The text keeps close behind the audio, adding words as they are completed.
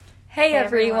Hey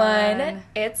everyone,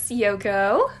 it's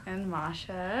Yoko and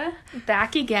Masha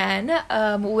back again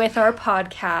with our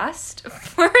podcast.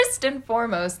 First and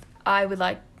foremost, I would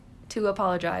like to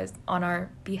apologize on our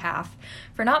behalf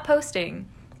for not posting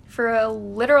for a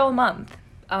literal month.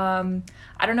 I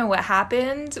don't know what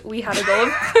happened. We had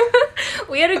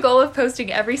a goal of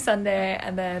posting every Sunday,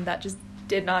 and then that just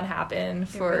did not happen.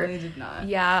 It really did not.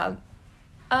 Yeah.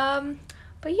 But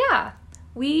yeah.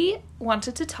 We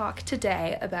wanted to talk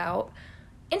today about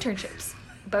internships.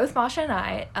 Both Masha and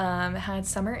I had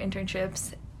summer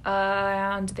internships,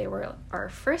 and they were our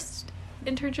first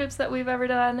internships that we've ever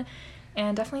done,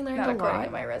 and definitely learned a lot. Not according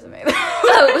to my resume.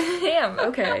 Oh, damn.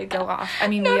 Okay, go off. I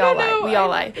mean, we all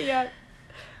lie. Yeah.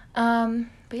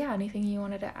 But yeah, anything you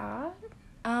wanted to add?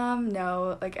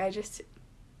 No,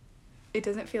 it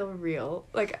doesn't feel real.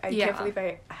 Like, I can't believe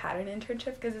I had an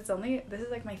internship, because this is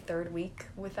like my third week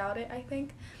without it, I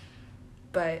think.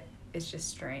 But it's just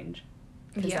strange.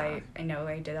 Because I know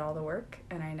I did all the work,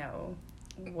 and I know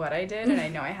what I did, and I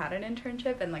know I had an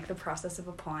internship, and, like, the process of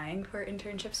applying for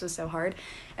internships was so hard.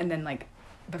 And then, like,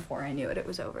 before I knew it, it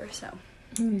was over, so.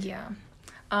 Yeah.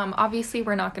 Obviously,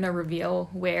 we're not going to reveal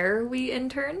where we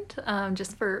interned,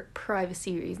 just for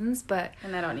privacy reasons, but...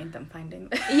 And I don't need them finding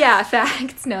that. Yeah,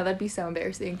 facts. No, that'd be so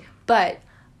embarrassing. But,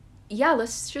 yeah,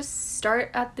 let's just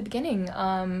start at the beginning,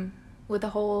 with the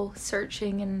whole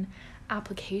searching and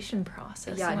application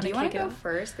process. Yeah, do you want to go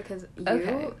first? Because I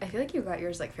feel like you got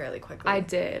yours, like, fairly quickly. I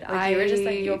did. You were just,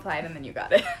 like, you applied and then you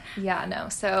got it. Yeah, no.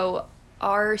 So...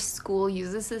 Our school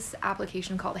uses this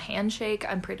application called Handshake.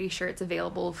 I'm pretty sure it's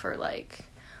available for, like,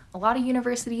 a lot of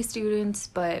university students,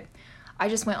 but I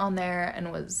just went on there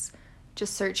and was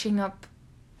just searching up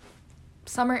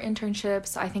summer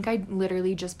internships. I think I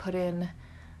literally just put in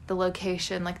the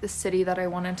location, like the city that I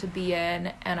wanted to be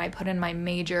in, and I put in my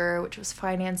major, which was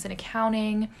finance and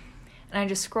accounting, and I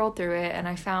just scrolled through it, and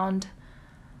I found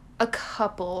a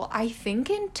couple. I think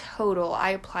in total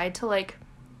I applied to, like,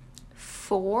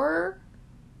 4,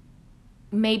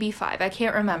 maybe 5. I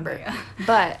can't remember. Yeah.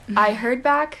 But I heard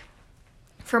back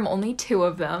from only 2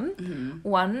 of them. Mm-hmm.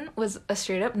 One was a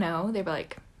straight up no. They were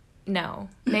like, no,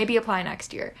 maybe apply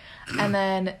next year. And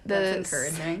then That's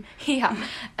encouraging. Yeah.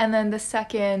 And then the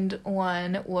second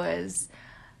one was,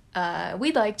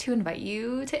 we'd like to invite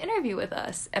you to interview with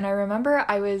us. And I remember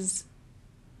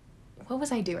what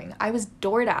was I doing? I was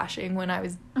door dashing when I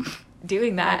was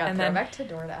doing that. And then back to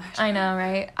DoorDash. I know,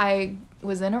 right? I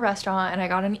was in a restaurant and I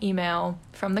got an email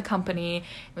from the company.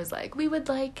 It was like, we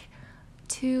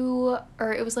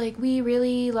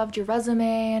really loved your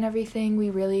resume and everything.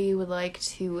 We really would like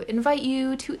to invite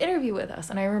you to interview with us.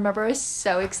 And I remember I was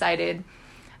so excited,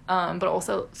 but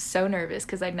also so nervous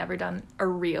because I'd never done a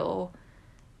real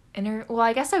well,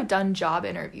 I guess I've done job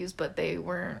interviews, but they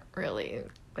weren't really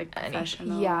like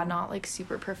professional. Not like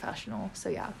super professional. So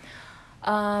yeah.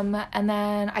 And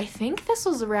then I think this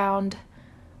was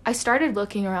I started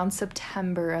looking around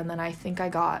September, and then I think I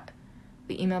got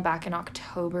the email back in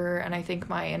October, and I think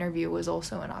my interview was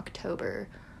also in October.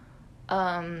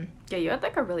 Yeah, you had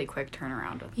like a really quick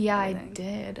turnaround with everything. I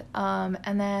did.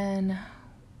 And then,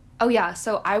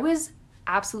 so I was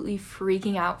absolutely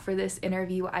freaking out for this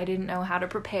interview. I didn't know how to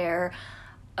prepare.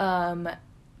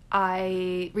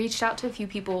 I reached out to a few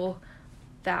people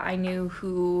that I knew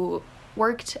who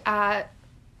worked at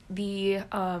the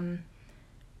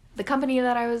company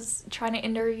that I was trying to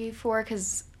interview for,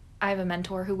 because I have a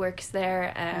mentor who works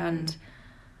there, and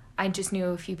I just knew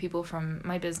a few people from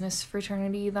my business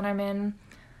fraternity that I'm in,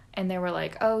 and they were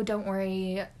like, oh, don't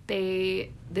worry,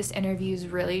 this interview is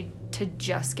really to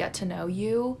just get to know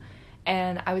you.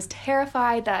 And I was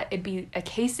terrified that it'd be a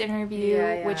case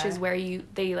interview, which is where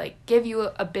they like give you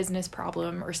a business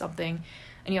problem or something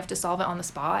and you have to solve it on the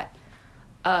spot.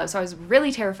 So I was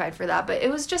really terrified for that, but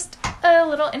it was just a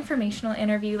little informational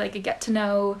interview, like a get to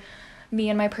know me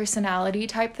and my personality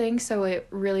type thing, so it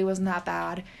really wasn't that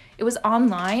bad. It was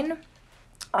online,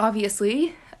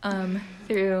 obviously, during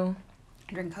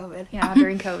COVID. Yeah,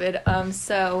 during COVID.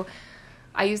 So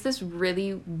I used this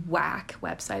really whack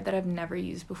website that I've never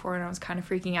used before, and I was kind of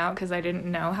freaking out because I didn't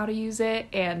know how to use it,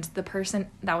 and the person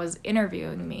that was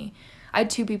interviewing me, I had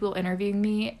 2 people interviewing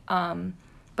me,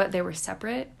 but they were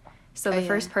separate. So the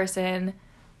first person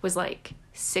was like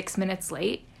 6 minutes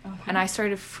late, and I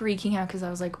started freaking out because I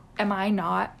was like, am I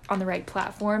not on the right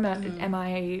platform?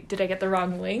 Did I get the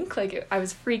wrong link? Like, I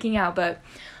was freaking out, but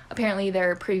apparently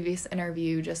their previous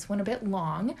interview just went a bit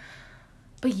long.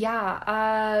 But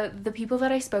yeah, the people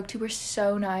that I spoke to were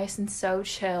so nice and so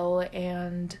chill,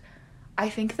 and I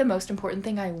think the most important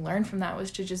thing I learned from that was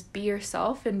to just be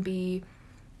yourself and be,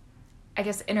 I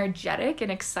guess, energetic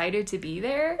and excited to be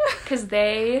there, because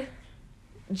they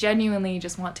genuinely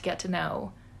just want to get to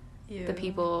know You. the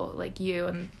people like you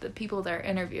and the people they're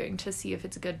interviewing to see if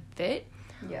it's a good fit.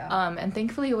 Yeah. And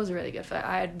thankfully it was a really good fit.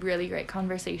 I had really great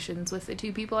conversations with the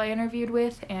two people I interviewed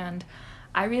with, and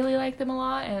I really liked them a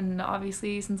lot. And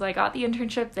obviously, since I got the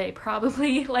internship, they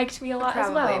probably liked me a lot as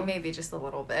well. Maybe just a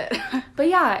little bit. But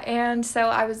yeah, and so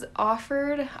I was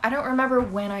offered, I don't remember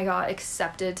when I got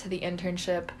accepted to the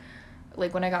internship,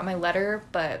 like when I got my letter,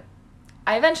 but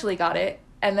I eventually got it.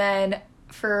 And then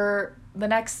for the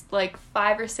next like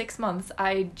 5 or 6 months,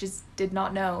 I just did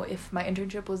not know if my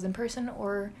internship was in person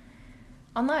or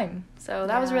online. So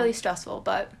that was really stressful,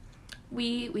 but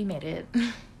we made it.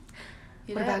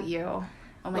 What about you?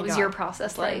 Oh my what was God. your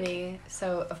process For like? me,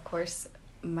 so of course,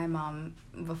 my mom,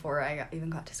 before I even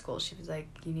got to school, she was like,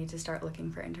 you need to start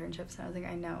looking for internships. And I was like,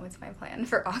 I know, it's my plan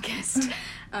for August.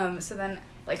 So then,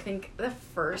 I think the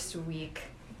first week,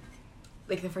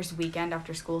 like the first weekend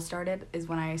after school started is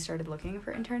when I started looking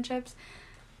for internships.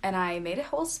 And I made a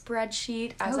whole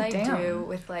spreadsheet, as I do,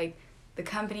 with like the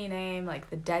company name, like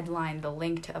the deadline, the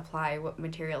link to apply, what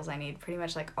materials I need, pretty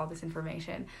much like all this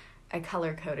information. I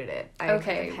color coded it.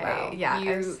 Wow. Yeah.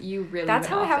 You really That's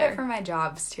how I have there. it for my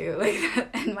jobs too, like,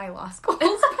 and my law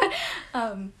schools.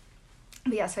 But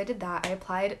yeah, so I did that. I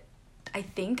applied, I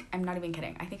think, I'm not even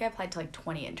kidding, I think I applied to like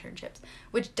 20 internships,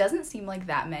 which doesn't seem like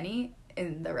that many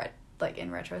in the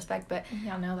in retrospect, but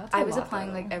yeah, no, that's I was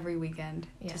applying like every weekend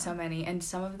to so many, and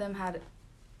some of them had,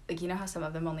 like, you know how some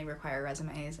of them only require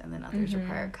resumes and then others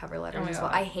require cover letters as well.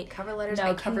 I hate cover letters.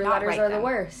 No, cover letters are the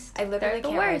worst. I literally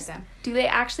can't write them. Do they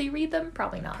actually read them?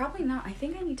 Probably not. Probably not. I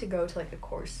think I need to go to like a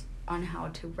course on how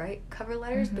to write cover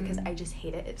letters because I just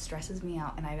hate it. It stresses me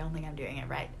out and I don't think I'm doing it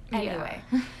right. Anyway,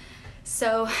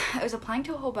 so I was applying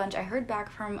to a whole bunch. I heard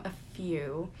back from a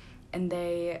few, and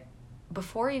they,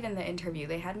 before even the interview,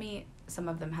 some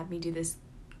of them had me do this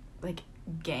like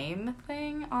game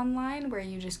thing online where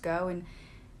you just go and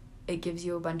it gives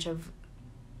you a bunch of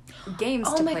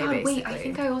games to play, basically. Wait, I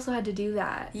think I also had to do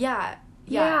that. Yeah,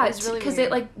 it's really because it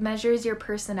like measures your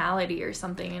personality or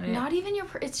something, and not even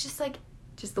it's just like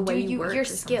just the way you work, your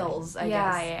skills, I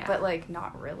guess. But like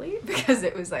not really, because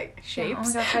it was like shapes. Oh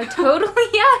my gosh,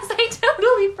 I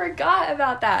totally forgot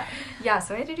about that. Yeah,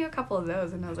 so I had to do a couple of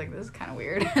those, and I was like, this is kind of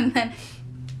weird. And then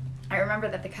I remember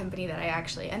that the company that I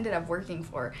actually ended up working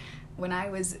for, when I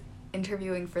was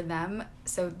interviewing for them,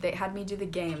 so they had me do the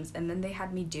games, and then they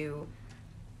had me do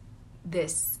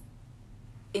this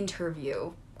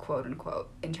interview, quote unquote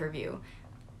interview,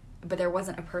 but there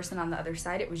wasn't a person on the other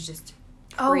side. It was just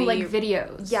like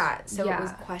videos. Yeah, so it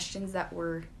was questions that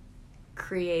were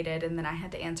created, and then I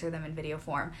had to answer them in video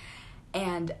form.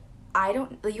 And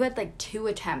you had like 2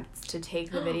 attempts to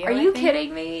take the video. Are you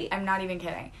kidding me? I'm not even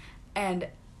kidding. And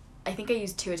I think I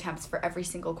used 2 attempts for every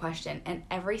single question, and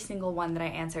every single one that I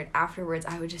answered afterwards,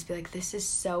 I would just be like, this is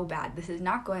so bad. This is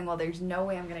not going well. There's no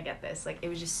way I'm going to get this. Like, it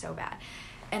was just so bad.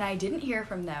 And I didn't hear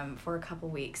from them for a couple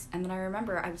weeks. And then I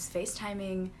remember I was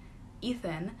FaceTiming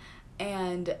Ethan,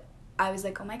 and I was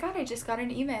like, oh my God, I just got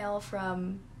an email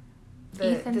from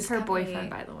Ethan's her boyfriend,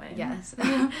 by the way. Yes.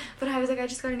 But I was like, I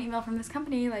just got an email from this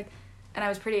company, like, and I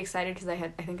was pretty excited because I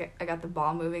think I got the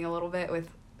ball moving a little bit with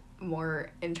more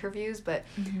interviews, but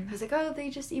I was like, oh, they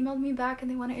just emailed me back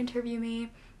and they want to interview me.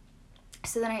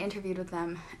 So then I interviewed with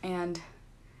them, and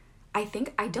I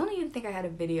don't even think I had a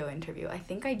video interview. I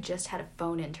think I just had a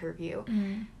phone interview,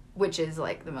 which is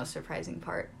like the most surprising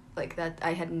part. Like, that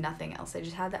I had nothing else. I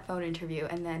just had that phone interview,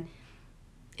 and then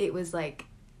it was like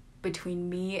between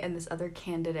me and this other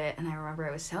candidate, and I remember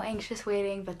I was so anxious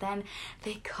waiting, but then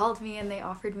they called me and they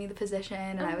offered me the position,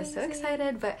 and I was so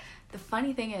excited. But the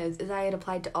funny thing is I had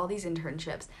applied to all these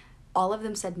internships. All of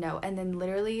them said no, and then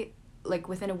literally, like,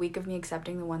 within a week of me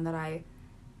accepting the one that I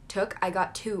took, I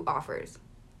got 2 offers.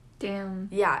 Damn.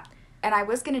 Yeah. And I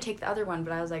was going to take the other one,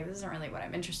 but I was like, this isn't really what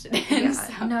I'm interested in. Yeah.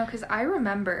 So. No, because I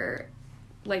remember,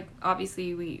 like,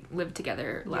 obviously we lived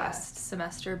together last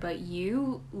semester, but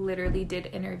you literally did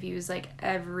interviews, like,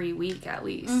 every week at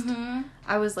least.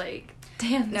 I was like,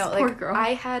 damn, this poor girl.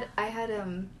 I had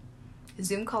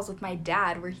Zoom calls with my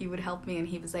dad where he would help me, and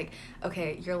he was like,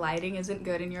 okay, your lighting isn't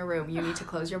good in your room. You need to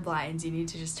close your blinds. You need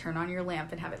to just turn on your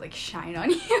lamp and have it, like, shine on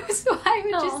you. So I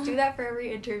would just do that for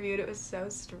every interview, and it was so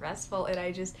stressful, and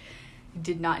I just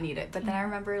did not need it. But then I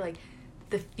remember, like,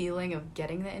 the feeling of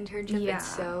getting the internship. It's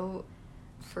so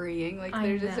freeing. Like,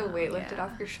 there's just a weight lifted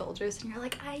off your shoulders, and you're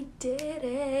like, I did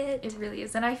it. It really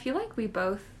is. And I feel like we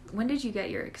both, when did you get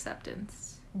your acceptance?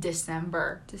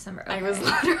 December. Okay. I was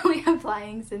literally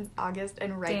applying since August,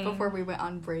 and before we went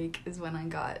on break is when I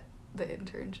got the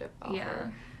internship offer.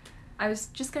 Yeah. I was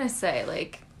just gonna say,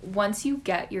 like, once you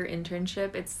get your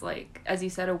internship, it's like, as you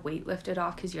said, a weight lifted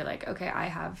off, because you're like, okay, I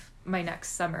have my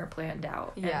next summer planned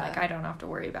out, and like I don't have to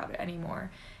worry about it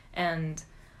anymore. And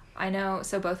I know,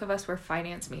 so both of us were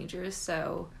finance majors,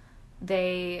 so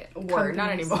they were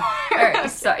not anymore.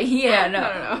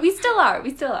 No. We still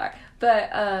are. But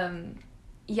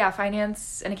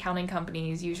finance and accounting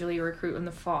companies usually recruit in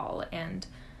the fall, and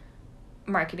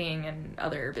marketing and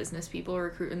other business people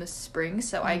recruit in the spring.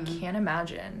 So I can't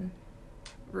imagine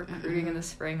recruiting in the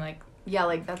spring. Like, yeah,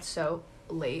 like that's so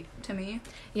late to me.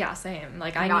 Yeah, same.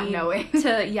 Like, I need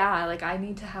I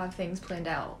need to have things planned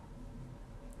out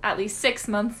at least 6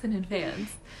 months in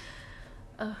advance.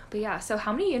 But yeah, so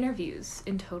how many interviews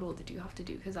in total did you have to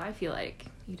do? Because I feel like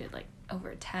you did like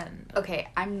over 10. But... Okay,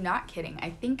 I'm not kidding. I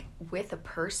think with a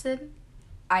person,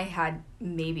 I had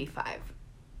maybe 5,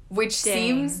 which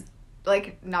seems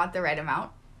like not the right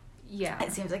amount. Yeah.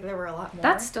 It seems like there were a lot more.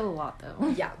 That's still a lot, though.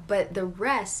 Yeah, but the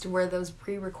rest were those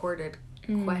pre-recorded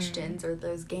questions or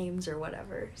those games or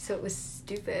whatever. So it was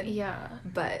stupid. Yeah.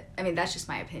 But, I mean, that's just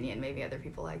my opinion. Maybe other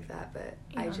people like that, but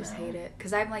I just hate it.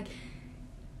 Because I'm like...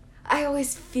 I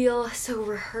always feel so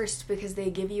rehearsed because they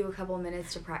give you a couple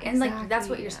minutes to practice. And, like, that's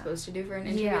what you're supposed to do for an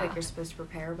interview. Yeah. Like, you're supposed to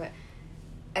prepare, but...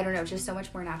 I don't know, just so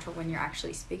much more natural when you're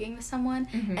actually speaking with someone.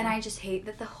 Mm-hmm. And I just hate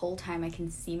that the whole time I can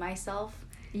see myself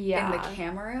in the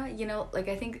camera. You know, like,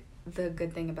 I think the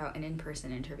good thing about an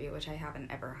in-person interview, which I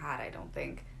haven't ever had, I don't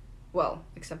think, well,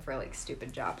 except for, like,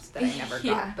 stupid jobs that I never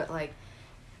got, but, like,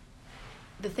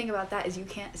 the thing about that is you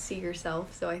can't see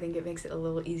yourself, so I think it makes it a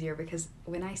little easier, because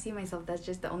when I see myself, that's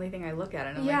just the only thing I look at,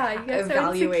 and I'm like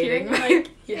evaluating. So like,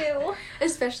 ew.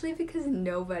 Especially because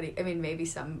nobody, I mean, maybe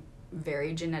some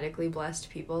very genetically blessed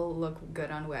people look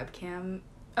good on webcam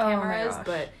cameras,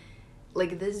 but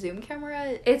like the Zoom camera,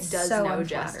 it does so no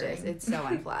justice. It's so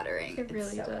unflattering. It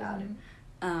really does.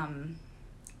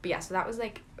 But yeah, so that was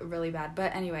like really bad.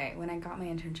 But anyway, when I got my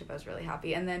internship, I was really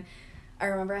happy. And then I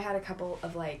remember I had a couple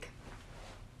of like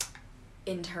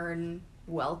intern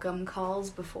welcome calls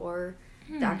before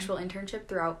the actual internship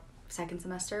throughout second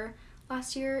semester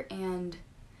last year, and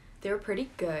they were pretty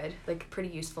good, like pretty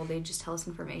useful. They'd just tell us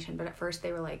information, but at first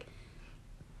they were like,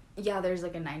 yeah, there's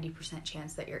like a 90%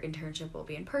 chance that your internship will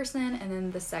be in person. And then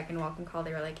the second welcome call,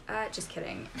 they were like, just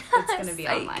kidding, it's gonna be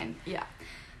online. Yeah.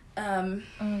 Oh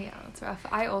yeah, that's rough.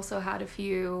 I also had a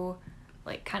few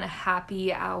like kind of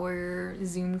happy hour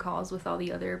Zoom calls with all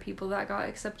the other people that got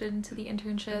accepted into the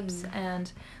internships,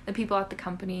 and the people at the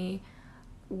company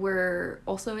were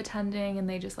also attending, and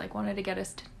they just like wanted to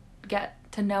get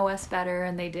to know us better,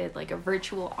 and they did like a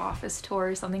virtual office tour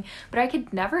or something, but I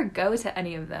could never go to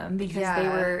any of them because they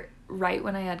were right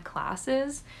when I had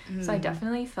classes. So I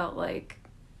definitely felt like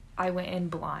I went in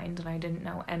blind and I didn't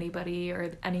know anybody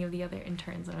or any of the other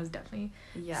interns, and it was definitely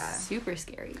super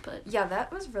scary. But yeah,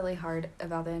 that was really hard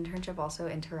about the internship, also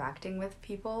interacting with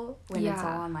people when it's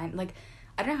all online. Like,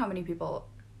 I don't know how many people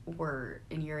were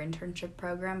in your internship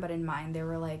program, but in mine there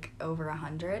were like over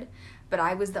 100, but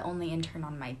I was the only intern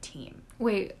on my team.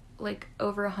 Wait, like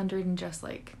over 100 in just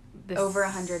like this over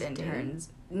 100 interns?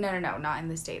 No, not in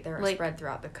the state. They were like, spread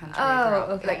throughout the country,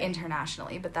 like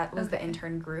internationally, but that was the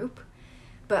intern group.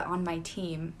 But on my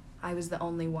team, I was the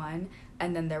only one,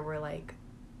 and then there were like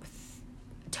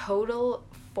total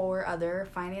 4 other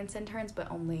finance interns, but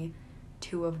only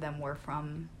 2 of them were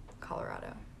from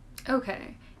Colorado.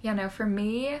 Okay. Yeah, no, for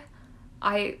me,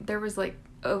 there was like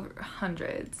over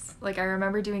hundreds. Like, I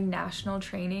remember doing national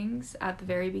trainings at the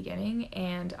very beginning,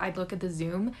 and I'd look at the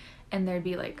Zoom and there'd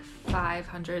be like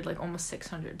 500, like almost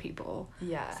 600 people.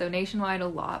 Yeah. So nationwide, a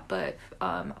lot, but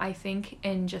I think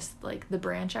in just like the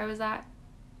branch I was at,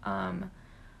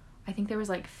 I think there was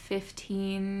like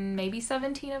 15, maybe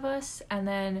 17 of us, and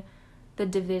then the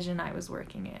division I was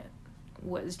working in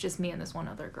was just me and this one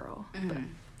other girl.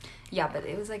 But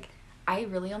it was like, I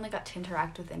really only got to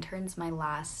interact with interns my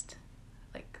last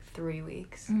like 3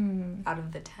 weeks out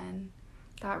of the 10.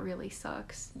 That really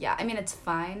sucks. Yeah, I mean, it's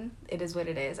fine. It is what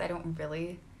it is. I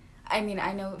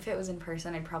know if it was in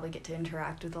person, I'd probably get to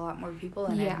interact with a lot more people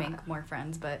and I'd make more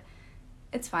friends, but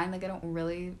it's fine. Like, I don't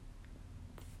really,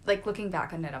 like, looking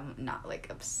back on it, I'm not,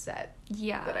 like, upset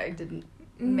that I didn't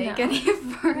make any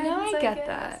friends. No, I get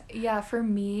that. Yeah, for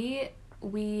me,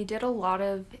 we did a lot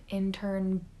of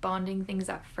intern bonding things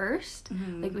at first.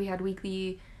 Like, we had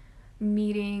weekly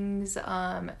meetings,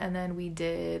 and then we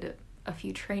did a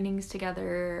few trainings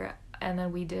together, and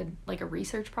then we did like a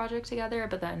research project together,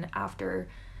 but then after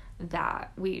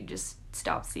that we just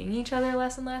stopped seeing each other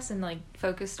less and less and like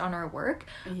focused on our work.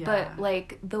 But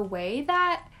like the way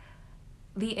that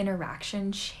the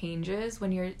interaction changes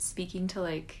when you're speaking to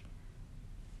like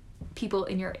people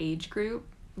in your age group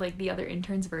like, the other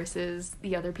interns versus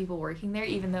the other people working there,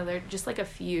 even though they're just, like, a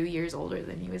few years older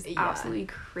than you, is absolutely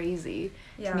crazy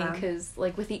to me. Because,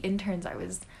 like, with the interns, I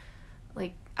was,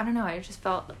 like, I don't know, I just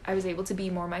felt I was able to be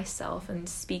more myself and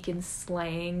speak in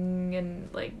slang and,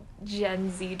 like, Gen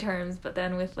Z terms. But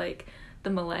then with, like, the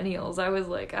millennials, I was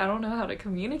like, I don't know how to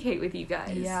communicate with you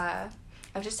guys. Yeah.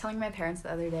 I was just telling my parents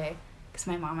the other day, because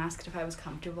my mom asked if I was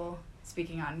comfortable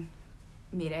speaking on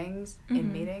meetings,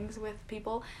 in meetings with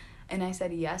people. And I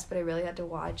said yes, but I really had to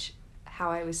watch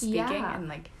how I was speaking and,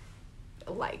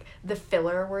 like, the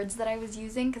filler words that I was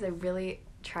using, because I really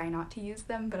try not to use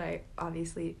them, but I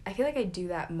feel like I do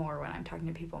that more when I'm talking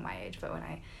to people my age, but when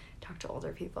I talk to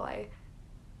older people, I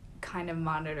kind of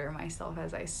monitor myself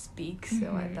as I speak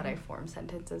so that I form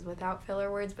sentences without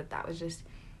filler words, but that was just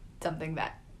something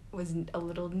that was a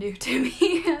little new to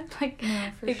me, like,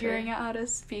 figuring out how to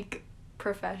speak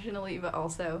professionally, but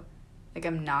also, like,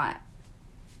 I'm not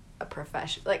a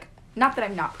professional, like, not that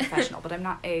I'm not professional, but I'm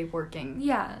not a working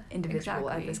individual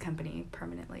at this company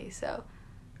permanently, so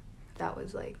that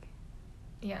was, like,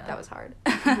 that was hard.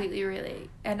 Completely relate.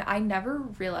 And I never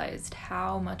realized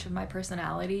how much of my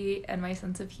personality and my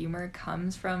sense of humor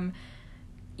comes from,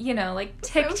 you know, like,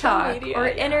 TikTok or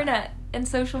internet and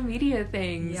social media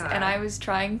things. And I was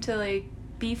trying to, like,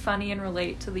 be funny and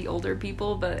relate to the older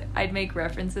people, but I'd make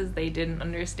references they didn't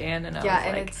understand, and I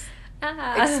was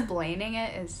like, explaining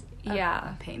it is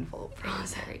painful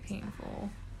process. Very painful.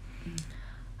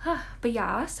 But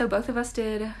yeah, so both of us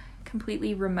did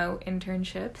completely remote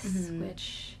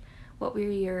internships, what were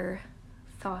your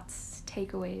thoughts,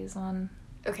 takeaways on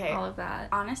all of that?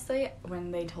 Honestly,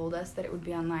 when they told us that it would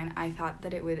be online, I thought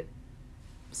that it would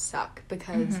suck,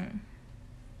 because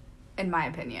in my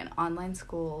opinion, online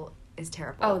school is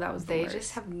terrible. Oh, that was the worst. They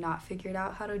just have not figured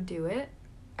out how to do it,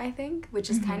 I think, which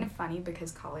is kind of funny,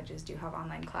 because colleges do have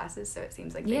online classes, so it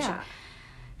seems like they should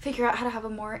figure out how to have a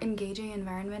more engaging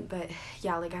environment. But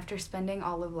yeah, like, after spending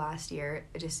all of last year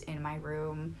just in my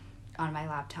room on my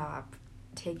laptop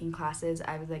taking classes,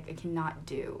 I was like, I cannot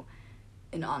do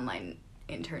an online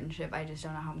internship. I just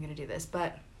don't know how I'm going to do this.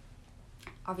 But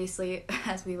obviously,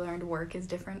 as we learned, work is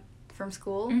different from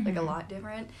school, like, a lot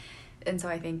different. And so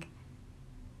I think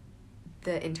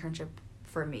the internship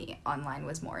for me online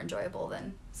was more enjoyable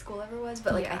than school ever was,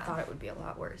 but, like, I thought it would be a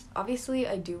lot worse. Obviously,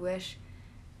 I do wish,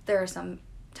 there are some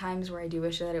times where I do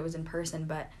wish that it was in person,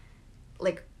 but,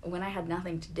 like, when I had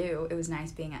nothing to do, it was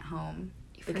nice being at home,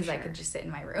 because I could just sit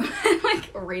in my room and,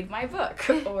 like, read my book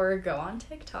or go on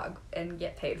TikTok and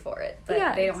get paid for it.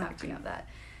 But they don't have to know that,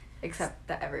 except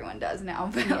that everyone does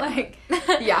now. But like,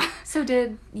 So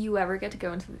did you ever get to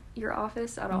go into your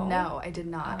office at all? No, I did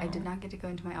not. I did not get to go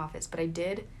into my office, but I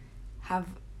did have,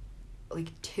 like,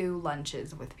 2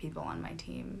 lunches with people on my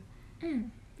team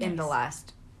in the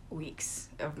last weeks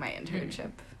of my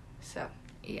internship. So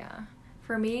yeah,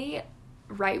 for me,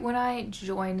 right when I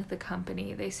joined the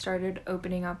company, they started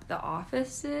opening up the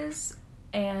offices,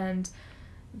 and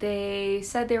they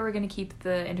said they were going to keep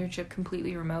the internship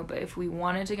completely remote, but if we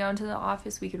wanted to go into the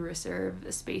office, we could reserve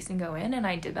the space and go in, and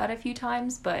I did that a few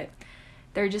times, but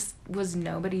there just was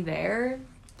nobody there.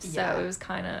 So it was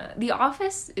kind of... The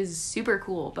office is super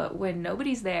cool, but when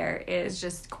nobody's there, it's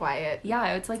just quiet.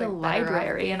 Yeah, it's like a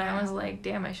library, and I was like,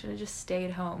 damn, I should have just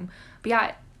stayed home. But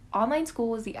yeah, online school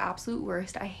was the absolute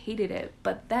worst. I hated it.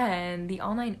 But then the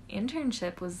online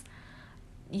internship was,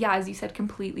 as you said,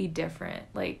 completely different.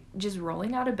 Like, just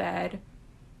rolling out of bed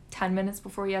 10 minutes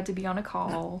before you had to be on a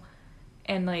call,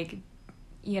 and, like,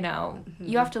 you know,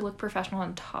 you have to look professional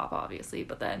on top, obviously,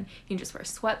 but then you can just wear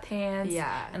sweatpants.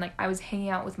 Yeah. And, like, I was hanging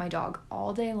out with my dog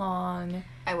all day long.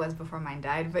 I was before mine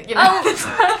died, but, you know. No, it's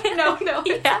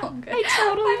all good. I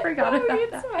totally forgot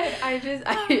about that.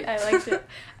 I like to,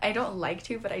 I don't like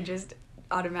to, but I just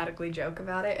automatically joke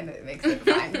about it, and it makes it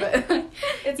fine, but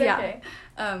it's okay.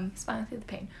 Smile through the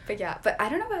pain. But yeah, but I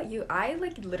don't know about you, I,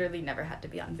 like, literally never had to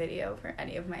be on video for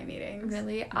any of my meetings.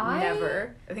 Really?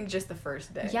 Never. I think just the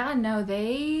first day. Yeah, no,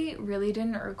 they really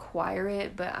didn't require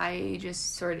it, but I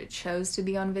just sort of chose to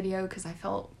be on video because I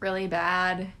felt really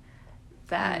bad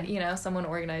that, you know, someone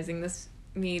organizing this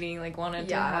meeting, like, wanted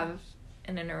to have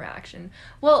an interaction.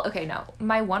 Well, okay, no,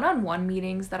 my one-on-one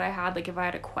meetings that I had, like, if I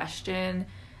had a question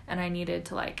and I needed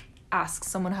to, like, ask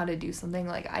someone how to do something,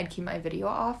 like, I'd keep my video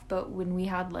off, but when we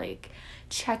had, like,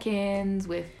 check-ins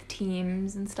with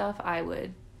teams and stuff, I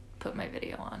would put my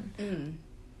video on.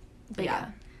 But yeah,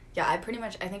 I pretty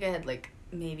much, I think I had, like,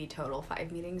 maybe total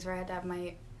 5 meetings where I had to have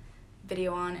my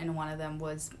video on, and one of them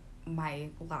was my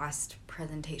last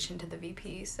presentation to the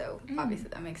VP, so obviously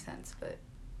that makes sense, but,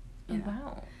 you know.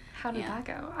 Wow. How did that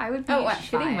go? I would be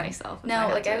shitting myself. No,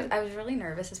 like I was really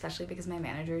nervous, especially because my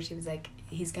manager, she was like,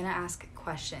 he's gonna ask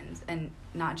questions, and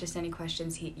not just any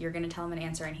questions. You're gonna tell him an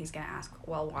answer, and he's gonna ask,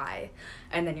 well, why,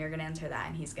 and then you're gonna answer that,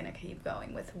 and he's gonna keep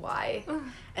going with why.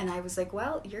 And I was like,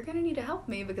 well, you're gonna need to help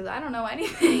me because I don't know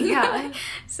anything. Yeah.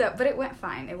 So, but it went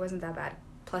fine. It wasn't that bad.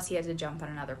 Plus, he had to jump on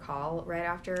another call right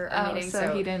after our meeting.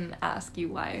 So he didn't ask you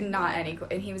why? Not any.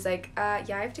 And he was like, yeah,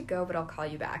 I have to go, but I'll call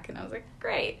you back. And I was like,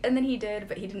 great. And then he did,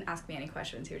 but he didn't ask me any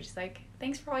questions. He was just like,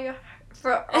 thanks for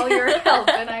all your help.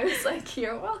 And I was like,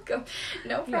 you're welcome.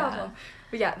 No problem. Yeah.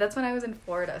 But yeah, that's when I was in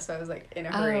Florida, so I was like in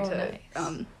a hurry to,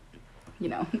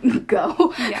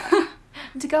 go. Yeah.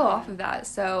 To go off of that,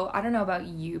 so I don't know about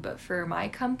you, but for my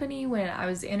company, when I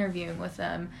was interviewing with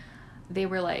them, they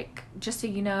were like, just so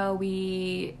you know,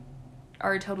 we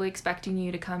are totally expecting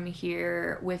you to come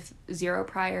here with zero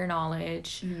prior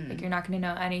knowledge. Like, you're not going to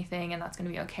know anything, and that's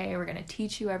going to be okay. We're going to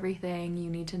teach you everything you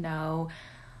need to know.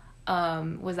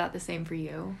 Was that the same for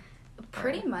you?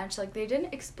 Pretty much. Like, they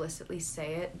didn't explicitly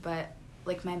say it, but,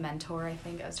 like, my mentor, I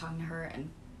think, I was talking to her, and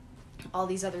all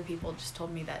these other people just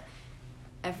told me that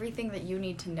everything that you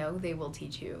need to know, they will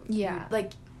teach you. Yeah.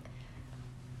 Like,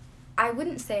 I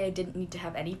wouldn't say I didn't need to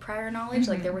have any prior knowledge.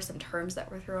 Like, there were some terms that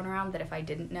were thrown around that if I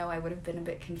didn't know, I would have been a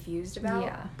bit confused about.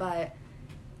 Yeah. But,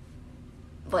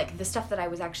 like, the stuff that I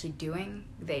was actually doing,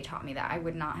 they taught me that. I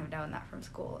would not have known that from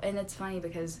school. And it's funny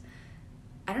because,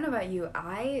 I don't know about you,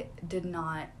 I did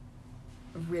not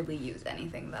really use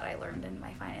anything that I learned in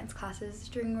my finance classes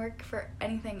during work for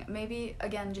anything. Maybe,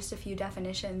 again, just a few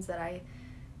definitions that I,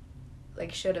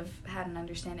 like, should have had an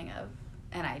understanding of.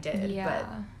 And I did. Yeah.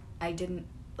 But I didn't.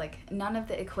 Like, none of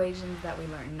the equations that we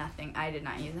learned, nothing. I did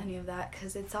not use any of that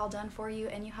because it's all done for you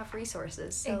and you have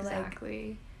resources. So,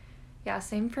 exactly. Yeah,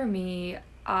 same for me.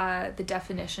 The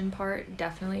definition part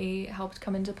definitely helped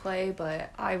come into play,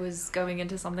 but I was going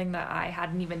into something that I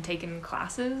hadn't even taken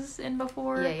classes in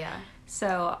before. Yeah.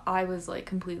 So I was, like,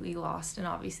 completely lost, and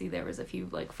obviously there was a few,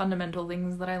 like, fundamental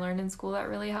things that I learned in school that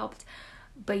really helped.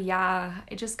 But yeah,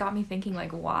 it just got me thinking,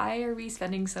 like, why are we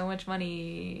spending so much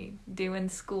money doing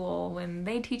school when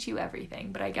they teach you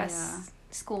everything? But I guess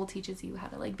school teaches you how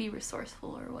to, like, be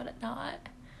resourceful or whatnot.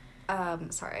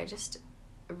 Sorry, I just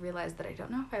realized that I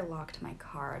don't know if I locked my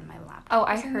car and my laptop. Oh,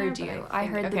 I heard you. I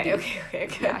heard the beep. Okay,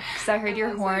 good. Yeah, because I heard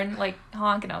your horn, like,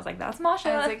 honk, and I was like, that's Masha.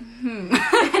 I was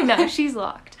like, No, she's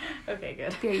locked. Okay,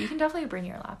 good. Yeah, you can definitely bring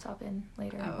your laptop in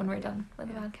later when we're done with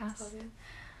the podcast.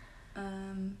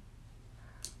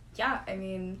 Yeah, I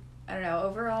mean, I don't know,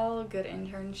 overall, good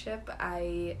internship.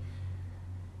 I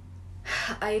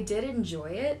did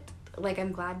enjoy it. Like,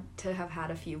 I'm glad to have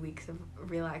had a few weeks of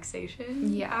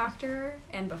relaxation after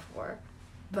and before.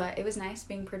 But it was nice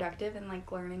being productive and, like,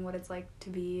 learning what it's like to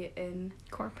be in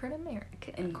corporate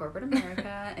America.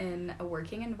 In a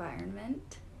working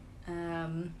environment.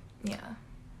 Yeah.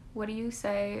 What do you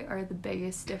say are the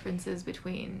biggest differences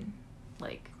between,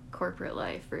 like, corporate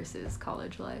life versus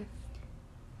college life?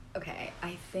 Okay,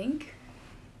 I think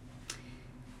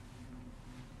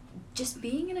just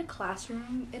being in a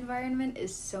classroom environment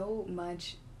is so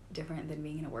much different than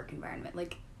being in a work environment.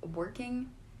 Like, working,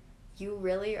 you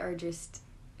really are just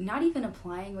not even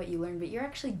applying what you learn, but you're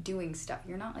actually doing stuff.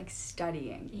 You're not, like,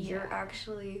 studying. Yeah. You're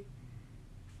actually,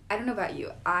 I don't know about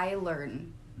you, I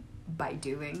learn by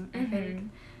doing, I think.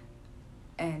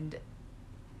 And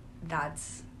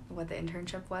that's what the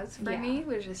internship was for me,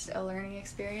 was just a learning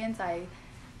experience. I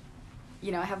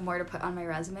have more to put on my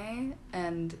resume,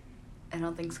 and I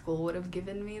don't think school would have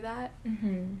given me that.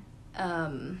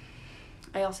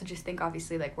 I also just think,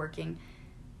 obviously, like, working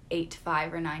 8 to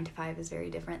 5 or 9 to 5 is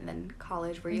very different than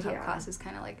college, where you have classes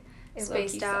kind of, like,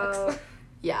 spaced out.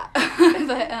 Yeah.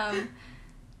 But,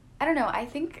 I don't know, I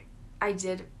think I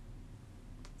did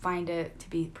find it to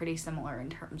be pretty similar in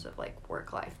terms of, like,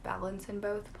 work-life balance in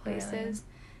both places. Really?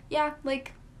 Yeah,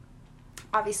 like,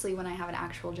 obviously, when I have an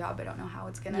actual job, I don't know how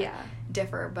it's going to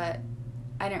differ, but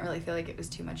I didn't really feel like it was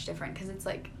too much different, because it's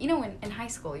like, in high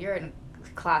school, you're in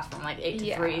class from, like, 8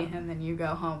 to 3, and then you go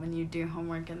home and you do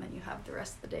homework, and then you have the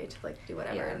rest of the day to, like, do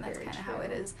whatever, and that's kind of how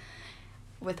it is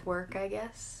with work, I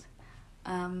guess.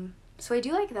 So I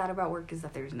do like that about work, is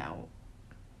that there's no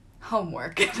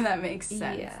homework, if that makes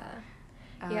sense.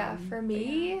 Yeah, for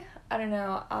me, I don't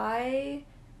know, I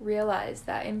realized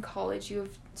that in college you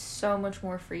have so much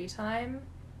more free time,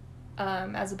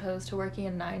 as opposed to working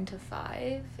a 9 to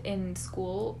 5. In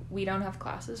school, we don't have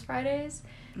classes Fridays,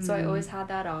 so I always had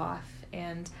that off,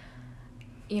 and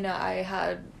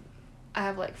I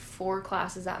have like 4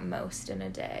 classes at most in a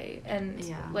day, and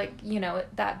like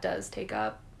that does take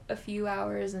up a few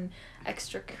hours, and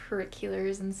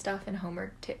extracurriculars and stuff, and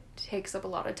homework takes up a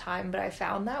lot of time. But I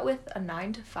found that with a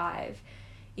 9 to 5,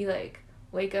 you like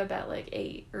wake up at like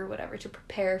 8 or whatever to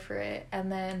prepare for it,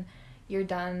 and then you're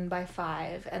done by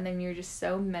 5, and then you're just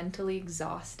so mentally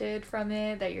exhausted from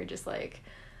it that you're just like,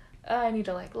 oh, I need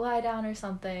to like lie down or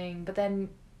something. But then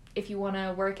if you want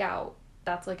to work out,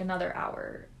 that's like another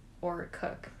hour, or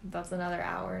cook, that's another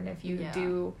hour, and if you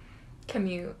do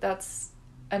commute, that's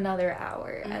another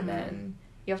hour, and then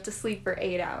you have to sleep for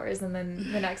 8 hours, and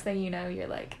then the next thing you know, you're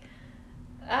like,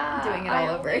 doing it all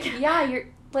over again. Yeah, you're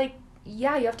like, you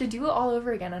have to do it all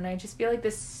over again. And I just feel like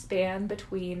this span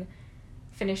between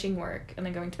finishing work and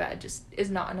then going to bed just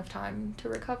is not enough time to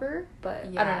recover. But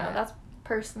I don't know, that's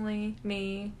personally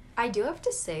me. I do have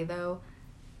to say, though,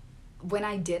 when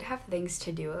I did have things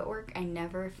to do at work, I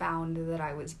never found that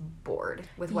I was bored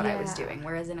with what I was doing.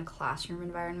 Whereas in a classroom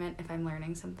environment, if I'm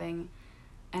learning something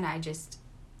and I just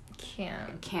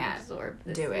can't absorb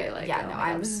this, do it. Like, yeah, no,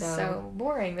 I'm so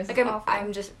boring. This like, is awful.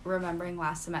 I'm just remembering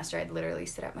last semester, I'd literally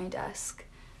sit at my desk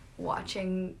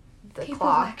watching the People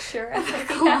clock. Lecture.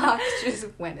 The clock. Just,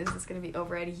 when is this going to be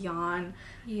over? I'd yawn.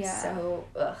 Yeah. So,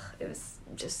 it was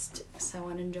just so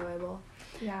unenjoyable.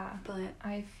 Yeah. But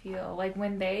I feel like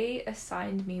when they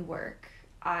assigned me work,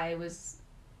 I was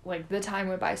like, the time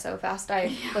went by so fast.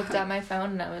 I looked at my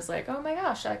phone and I was like, oh my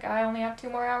gosh, like I only have 2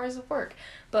 more hours of work.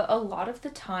 But a lot of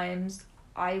the times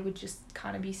I would just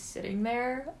kind of be sitting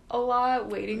there a lot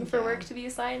waiting for work to be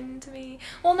assigned to me.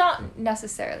 Well, not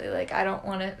necessarily. Like, I don't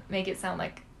want to make it sound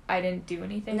like I didn't do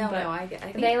anything. No, but I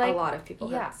think they, like, a lot of people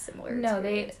have similar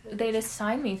experiences. They'd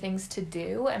assign me things to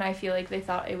do, and I feel like they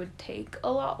thought it would take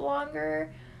a lot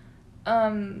longer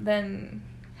than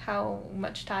how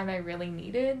much time I really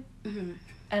needed. Mm-hmm.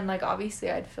 And, like,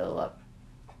 obviously I'd fill up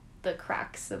the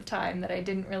cracks of time that I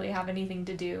didn't really have anything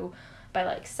to do by,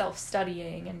 like,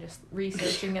 self-studying and just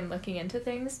researching and looking into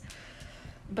things.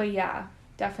 But, yeah,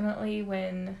 definitely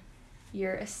when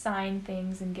you're assigned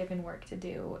things and given work to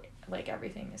do, like,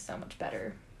 everything is so much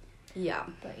better. Yeah.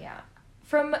 But, yeah.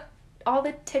 From all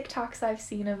the TikToks I've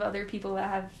seen of other people that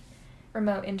have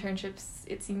remote internships,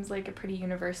 it seems like a pretty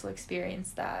universal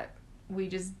experience that we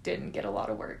just didn't get a lot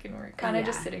of work and we're kind of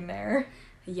just sitting there.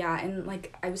 Yeah, and,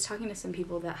 like, I was talking to some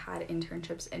people that had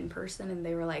internships in person, and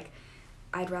they were like,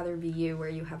 I'd rather be you where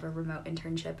you have a remote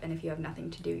internship, and if you have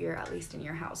nothing to do, you're at least in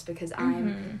your house, because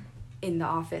I'm in the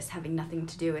office having nothing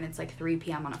to do, and it's like 3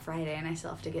 p.m. on a Friday, and I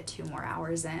still have to get 2 more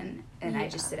hours in, and I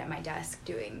just sit at my desk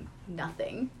doing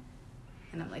nothing.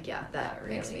 And I'm like, that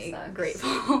really makes me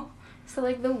grateful. So,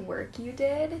 like, the work you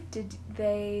did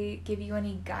they give you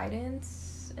any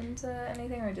guidance into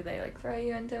anything, or did they, like, throw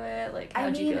you into it? Like,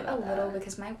 how'd you feel about a little,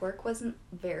 because my work wasn't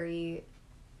very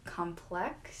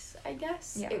complex, I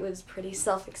guess. Yeah. It was pretty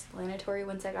self-explanatory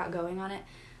once I got going on it.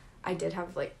 I did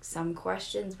have, like, some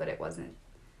questions, but it wasn't,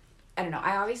 I don't know.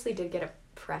 I obviously did get a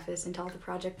preface into all the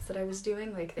projects that I was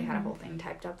doing. Like, they had a whole thing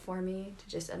typed up for me to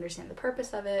just understand the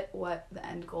purpose of it, what the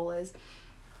end goal is.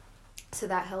 So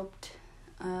that helped.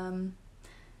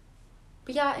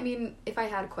 But yeah, I mean, if I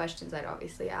had questions, I'd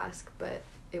obviously ask, but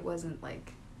it wasn't,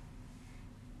 like,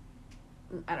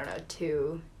 I don't know,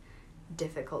 too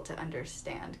difficult to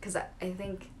understand. Because I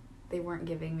think they weren't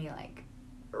giving me, like,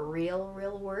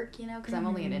 real work, you know? Because I'm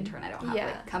only an intern. I don't have,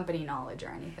 like, company knowledge or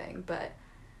anything, but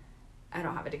I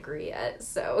don't have a degree yet,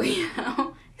 so, you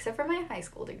know, except for my high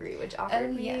school degree, which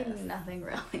offered me nothing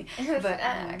really.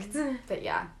 But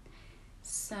yeah.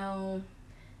 So,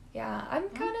 yeah, I'm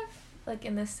kind of, like,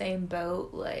 in the same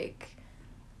boat. Like,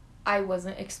 I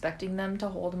wasn't expecting them to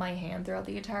hold my hand throughout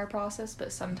the entire process,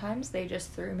 but sometimes they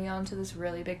just threw me onto this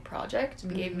really big project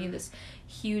and gave me this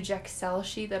huge Excel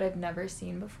sheet that I've never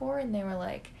seen before, and they were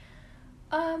like,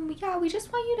 yeah, we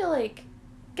just want you to, like,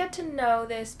 get to know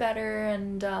this better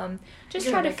and just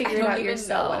try to figure it out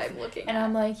yourself. And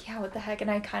I'm like, yeah, what the heck?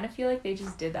 And I kind of feel like they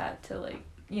just did that to, like,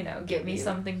 you know, give me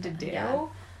something to do. Yeah.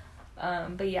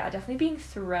 But yeah, definitely being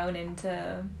thrown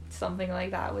into something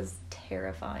like that was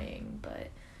terrifying. But,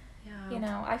 you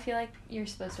know, I feel like you're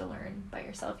supposed to learn by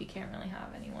yourself. You can't really have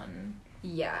anyone.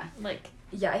 Yeah. Like.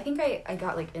 Yeah, I think I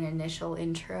got, like, an initial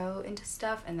intro into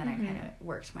stuff, and then I kind of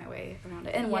worked my way around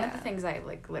it. And one of the things I,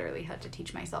 like, literally had to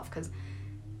teach myself, because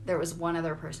there was one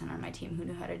other person on my team who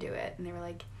knew how to do it, and they were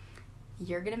like,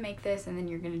 you're gonna make this, and then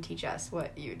you're gonna teach us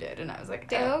what you did. And I was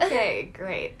like, okay,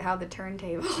 great. How the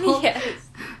turntable. Yes.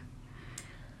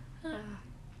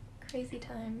 Crazy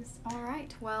times. All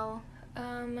right, well,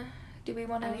 do we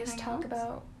want to just talk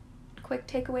about quick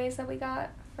takeaways that we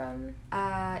got from?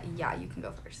 Yeah, you can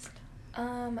go first.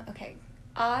 Okay.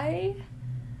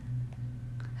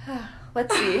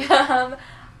 Let's see.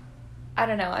 I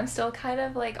don't know. I'm still kind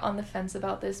of, like, on the fence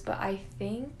about this, but I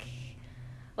think,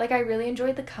 like, I really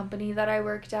enjoyed the company that I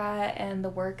worked at, and the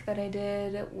work that I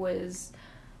did was,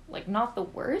 like, not the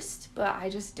worst, but I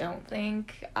just don't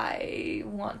think I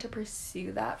want to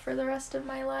pursue that for the rest of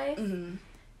my life. Mm-hmm.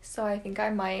 So I think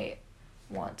I might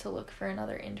want to look for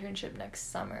another internship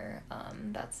next summer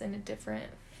that's in a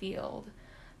different field.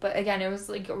 But again, it was,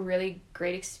 like, a really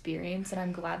great experience, and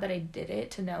I'm glad that I did it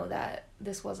to know that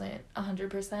this wasn't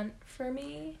 100% for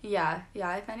me. Yeah,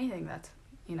 if anything, that's,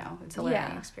 you know, it's a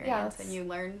learning experience, and you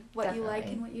learn what you like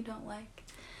and what you don't like.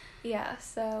 Yeah,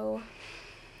 so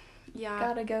yeah,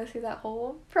 gotta go through that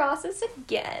whole process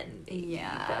again.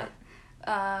 Yeah.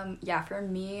 But, for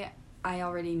me, I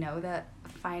already know that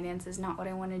finance is not what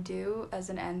I want to do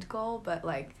as an end goal, but,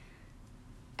 like,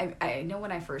 I know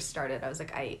when I first started, I was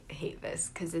like, I hate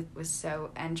this because it was so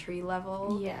entry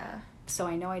level. Yeah. So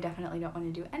I know I definitely don't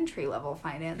want to do entry level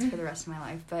finance for the rest of my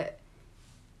life, but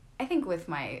I think with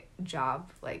my job,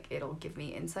 like, it'll give me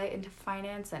insight into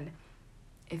finance, and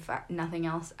if nothing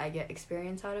else, I get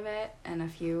experience out of it and a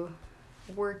few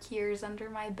work years under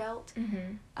my belt.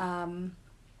 Mm-hmm.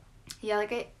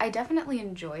 I definitely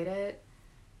enjoyed it.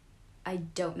 I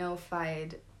don't know if I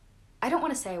don't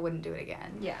want to say I wouldn't do it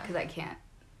again. Yeah. Because I can't.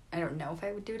 I don't know if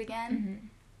I would do it again. Mm-hmm.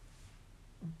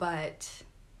 But,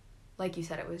 like you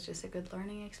said, it was just a good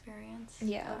learning experience.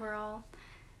 Yeah. Overall.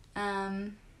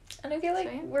 And I feel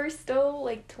like we're still,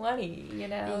 like, 20, you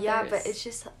know? Yeah, but it's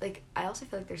just, like, I also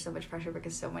feel like there's so much pressure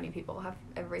because so many people have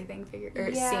everything figured, or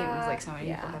it seems like so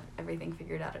many people have everything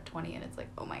figured out at 20, and it's like,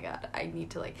 oh my god, I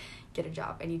need to, like, get a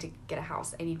job, I need to get a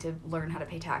house, I need to learn how to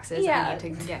pay taxes, I need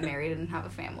to get married and have a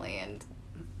family, and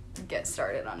get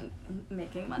started on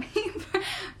making money.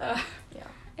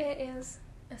 It is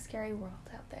a scary world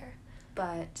out there.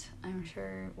 But I'm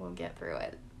sure we'll get through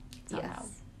it somehow.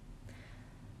 Yes.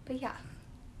 But yeah.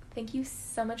 Thank you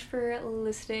so much for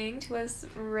listening to us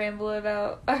ramble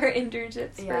about our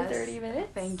internships for 30 minutes.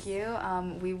 Thank you.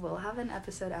 We will have an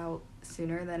episode out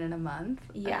sooner than in a month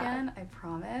again, I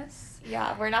promise.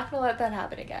 Yeah, we're not going to let that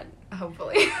happen again.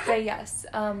 Hopefully. But yes,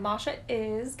 Masha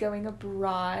is going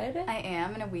abroad. I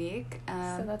am in a week.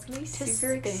 So that's going to be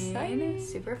super exciting.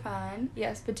 Super fun.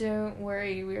 Yes, but don't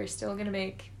worry. We are still going to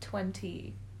make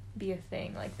 20 be a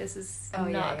thing. Like, this is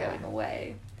not going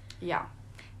away. Yeah.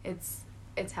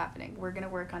 It's happening. We're going to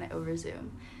work on it over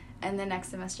Zoom. And the next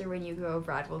semester when you go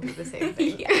abroad, we'll do the same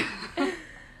thing.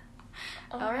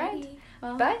 All right.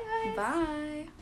 Well, bye, guys. Bye.